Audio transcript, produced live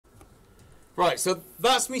Right, so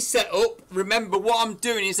that's me set up. Remember, what I'm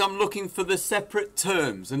doing is I'm looking for the separate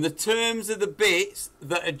terms. And the terms are the bits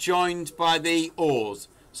that are joined by the ors.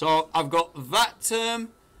 So I've got that term,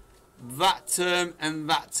 and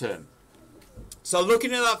that term. So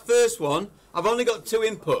looking at that first one, I've only got two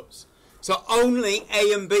inputs. So only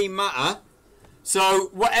A and B matter.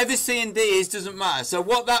 So whatever C and D is doesn't matter. So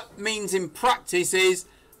what that means in practice is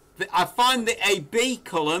that I find the AB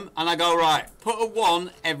column and I go, right, put a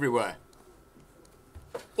 1 everywhere.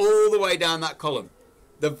 All the way down that column.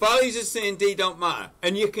 The values of C and D don't matter.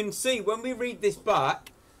 And you can see when we read this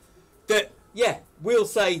back that, yeah, we'll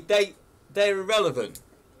say they're irrelevant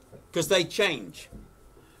because they change.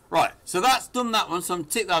 Right, so that's done that one, so I'm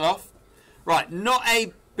tick that off. Right, not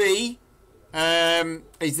AB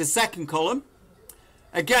is the second column.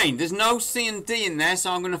 Again, there's no C and D in there,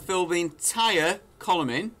 so I'm going to fill the entire column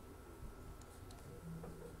in.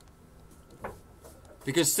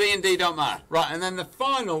 Because C and D don't matter. Right, and then the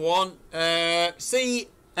final one, not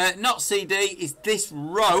CD, is this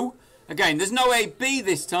row. Again, there's no AB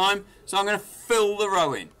this time, so I'm going to fill the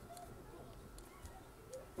row in.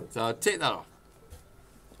 So I'll tick that off.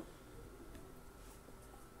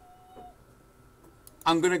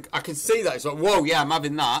 I can see that. It's like, whoa, yeah, I'm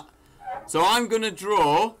having that. So I'm going to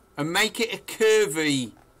draw and make it a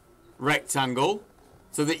curvy rectangle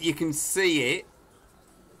so that you can see it.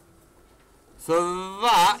 So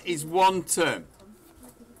that is one term.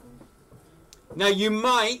 Now you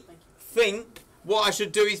might think what I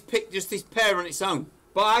should do is pick just this pair on its own.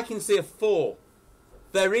 But I can see a 4.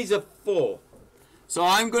 There is a 4. So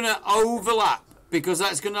I'm going to overlap because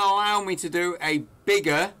that's going to allow me to do a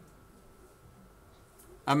bigger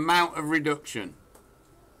amount of reduction.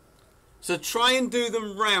 So try and do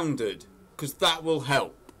them rounded because that will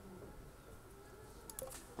help.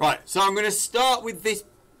 Right, so I'm going to start with this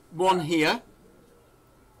one here.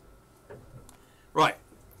 Right.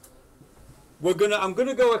 I'm going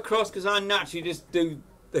to go across because I naturally just do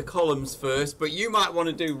the columns first, but you might want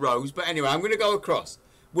to do rows. But anyway, I'm going to go across.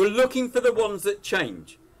 We're looking for the ones that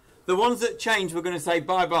change. The ones that change, we're going to say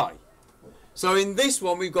bye-bye. So in this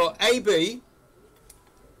one, we've got AB,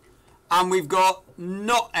 and we've got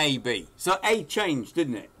not AB. So A changed,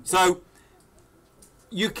 didn't it? So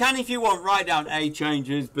you can, if you want, write down A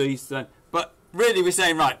changes, B, C. But really, we're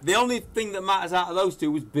saying, right, the only thing that matters out of those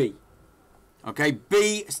two was B. Okay,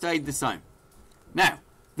 B stayed the same. Now,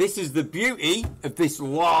 this is the beauty of this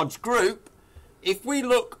large group. If we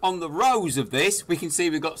look on the rows of this, we can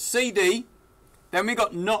see we've got CD, then we've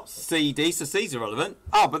got not CD, so C's irrelevant.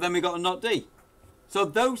 Oh, but then we've got a not D. So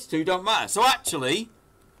those two don't matter. So actually,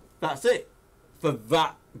 that's it for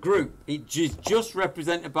that group. It is just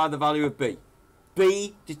represented by the value of B.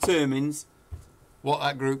 B determines what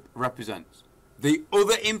that group represents. The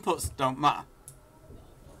other inputs don't matter.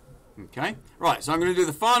 Okay, right, so I'm going to do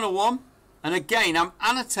the final one. And again, I'm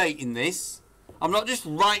annotating this. I'm not just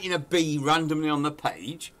writing a B randomly on the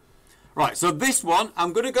page. Right, so this one,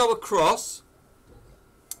 I'm going to go across.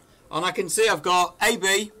 And I can see I've got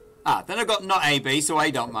AB. Then I've got not AB, so A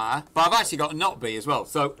don't matter. But I've actually got not B as well.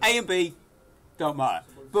 So A and B don't matter.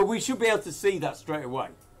 But we should be able to see that straight away.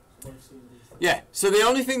 Yeah, so the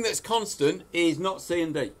only thing that's constant is not C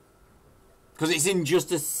and D. Because it's in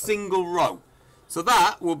just a single row. So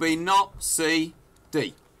that will be not C,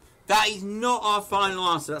 D. That is not our final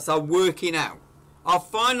answer. That's our working out. Our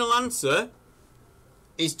final answer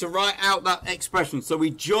is to write out that expression. So we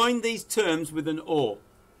join these terms with an OR.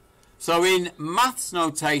 So in maths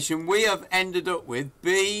notation, we have ended up with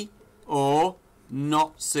B or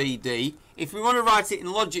not C, D. If we want to write it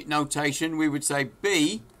in logic notation, we would say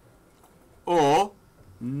B or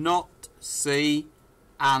not C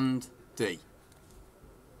and D.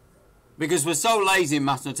 Because we're so lazy in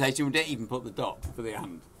maths notation, we didn't even put the dot for the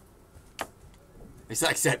and. It's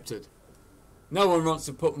accepted. No one wants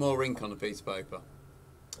to put more ink on a piece of paper.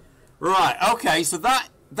 Right, okay, so that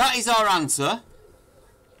is our answer,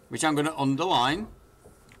 which I'm going to underline.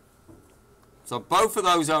 So both of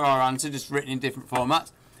those are our answer, just written in different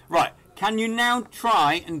formats. Right, can you now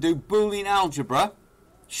try and do Boolean algebra?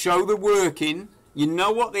 Show the working. You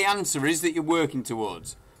know what the answer is that you're working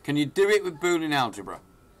towards. Can you do it with Boolean algebra?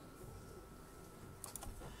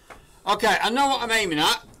 Okay, I know what I'm aiming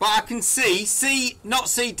at, but I can see C, not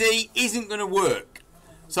CD, isn't going to work.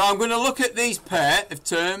 So I'm going to look at these pair of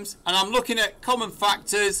terms, and I'm looking at common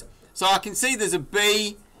factors. So I can see there's a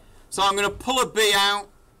B, so I'm going to pull a B out,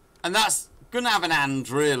 and that's going to have an AND,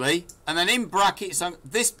 really. And then in brackets,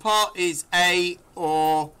 this part is A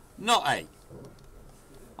or not A.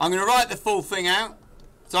 I'm going to write the full thing out.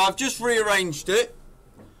 So I've just rearranged it.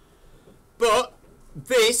 But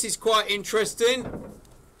this is quite interesting.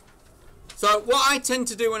 So what I tend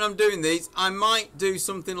to do when I'm doing these, I might do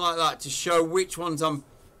something like that to show which ones I'm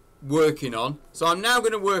working on. So I'm now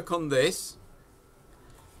going to work on this.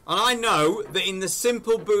 And I know that in the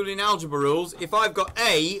simple Boolean algebra rules, if I've got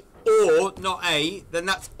A or not A, then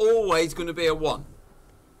that's always going to be a 1.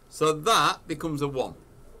 So that becomes a 1.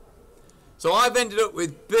 So I've ended up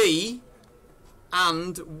with B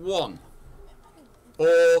and 1.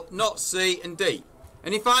 Or not C and D.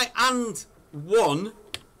 And if I and 1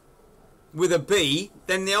 with a B,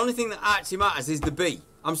 then the only thing that actually matters is the B.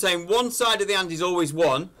 I'm saying one side of the and is always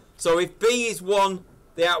 1. So if B is 1,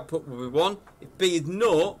 the output will be 1. If B is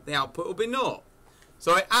 0, the output will be 0.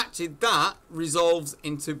 So that resolves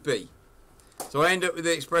into B. So I end up with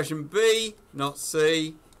the expression B, not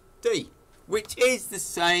C, D. Which is the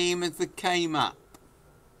same as the kmap.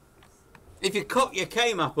 If you cut your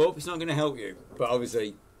kmap up, it's not going to help you. But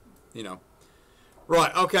obviously, you know.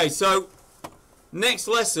 Right, okay, so next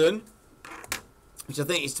lesson, which I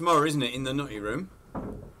think is tomorrow, isn't it, in the nutty room.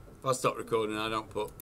 If I stop recording, I don't put